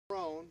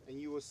prone, and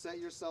you will set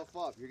yourself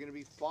up. You're going to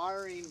be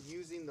firing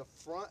using the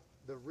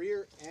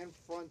rear and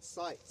front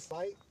sights.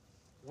 Sight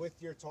with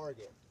your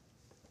target.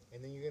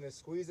 And then you're going to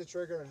squeeze the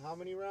trigger in how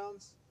many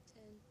rounds?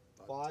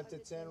 10. 5 to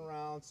 10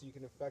 rounds so you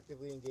can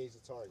effectively engage the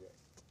target.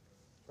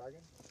 Try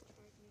again.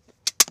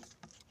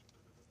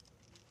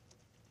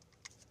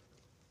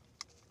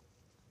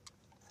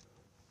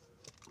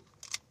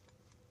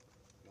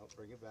 No,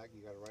 bring it back.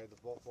 You got to ride the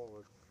bolt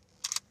forward.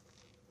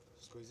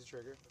 Squeeze the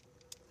trigger.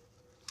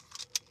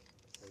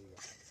 There you go.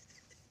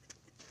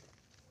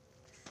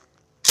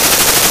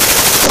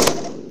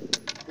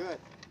 Good.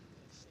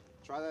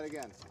 Try that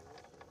again.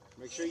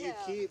 Make sure you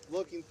keep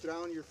looking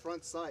down your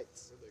front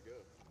sights. Where'd they go?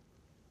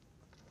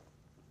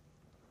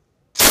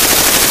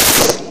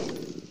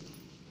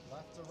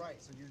 Left to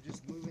right, so you're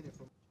just moving it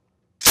from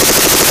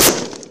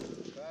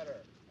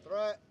better.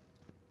 Threat.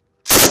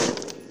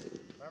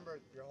 Remember,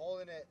 you're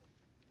holding it.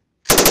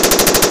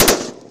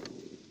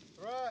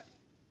 Threat.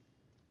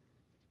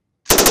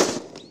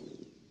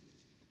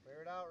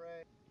 Clear it out,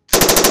 Ray.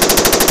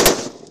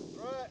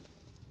 Threat.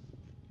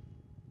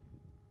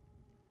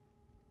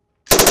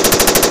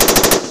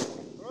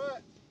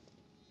 Threat.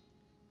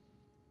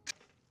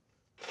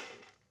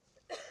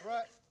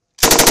 Threat.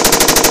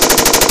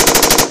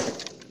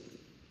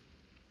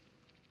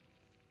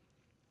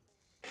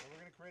 And we're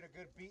going to create a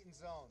good beaten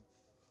zone.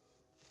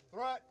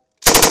 Threat.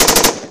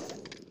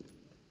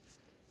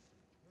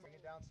 Bring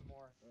it down some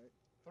more. Right.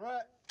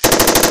 Threat.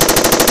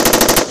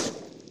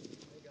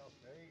 There you go.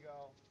 There you go.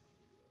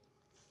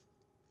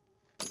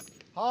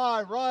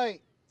 High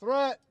right.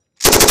 Threat.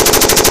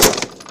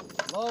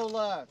 Low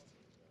left.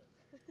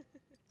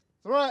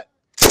 Threat.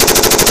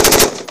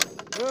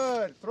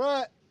 Good.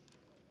 Threat.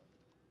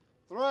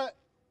 Threat.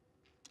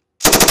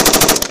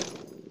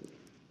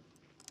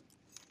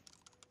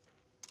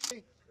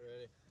 Ready.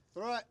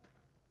 Threat.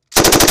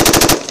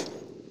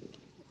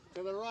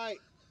 To the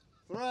right.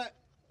 Threat.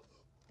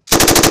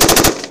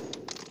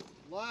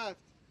 Left.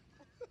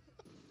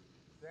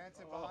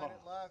 Dancing behind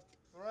it left.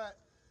 Threat.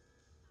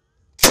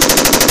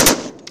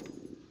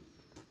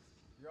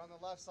 You're on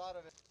the left side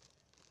of it.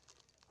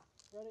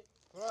 Ready.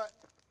 Threat.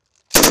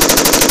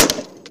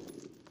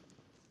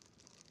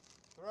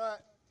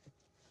 Threat.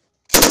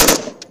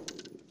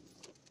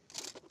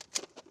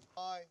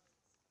 High.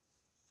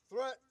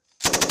 Threat.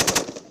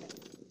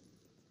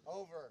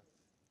 Over.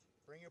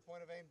 Bring your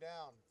point of aim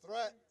down.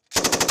 Threat.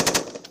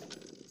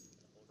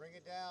 Bring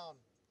it down.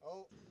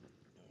 Oh.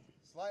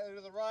 Slightly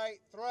to the right.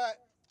 Threat.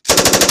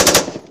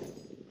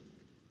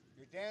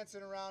 You're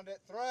dancing around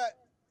it. Threat.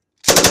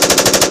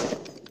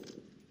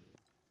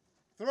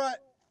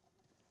 Threat.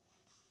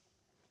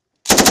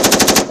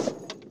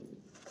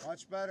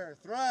 Much better.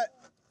 Threat.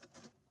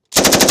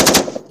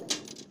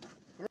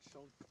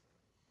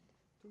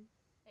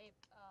 Hey,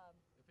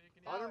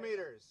 100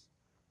 meters.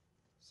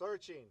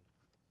 Searching.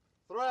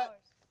 Threat.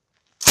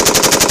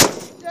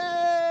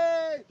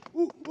 Yay! Ooh,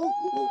 ooh, ooh,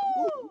 ooh,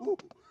 ooh.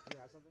 You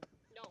have something?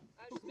 No,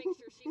 I was just making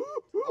sure she moved.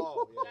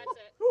 Oh, yeah. That's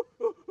it.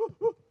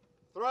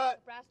 Threat.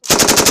 The brass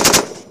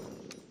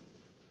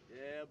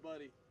Yeah,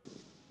 buddy.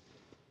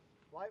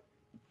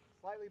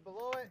 Slightly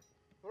below it.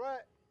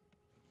 Threat.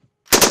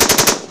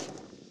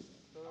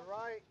 To the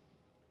right.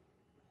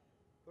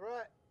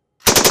 Threat.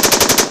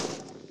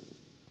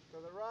 To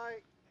the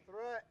right.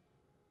 Threat.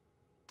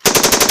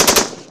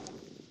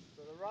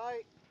 To the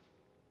right.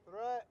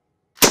 Threat.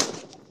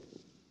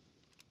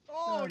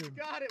 Oh, you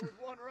got it with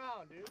one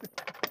round, dude.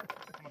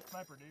 I'm a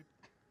sniper, dude.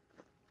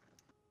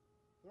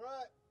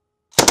 Threat.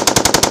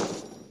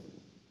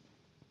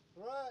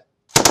 Threat.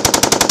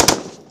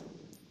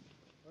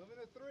 Moving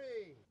to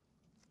 3.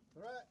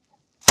 Threat.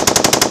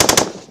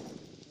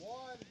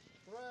 1.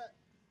 Threat.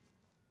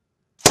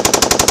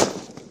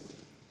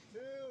 2.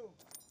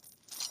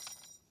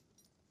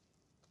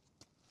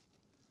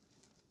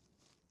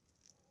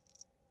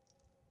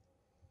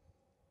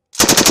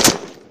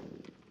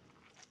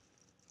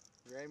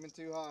 You're aiming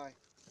too high.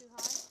 Too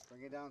high?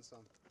 Bring it down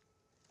some.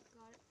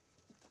 Got it.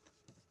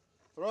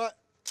 Threat.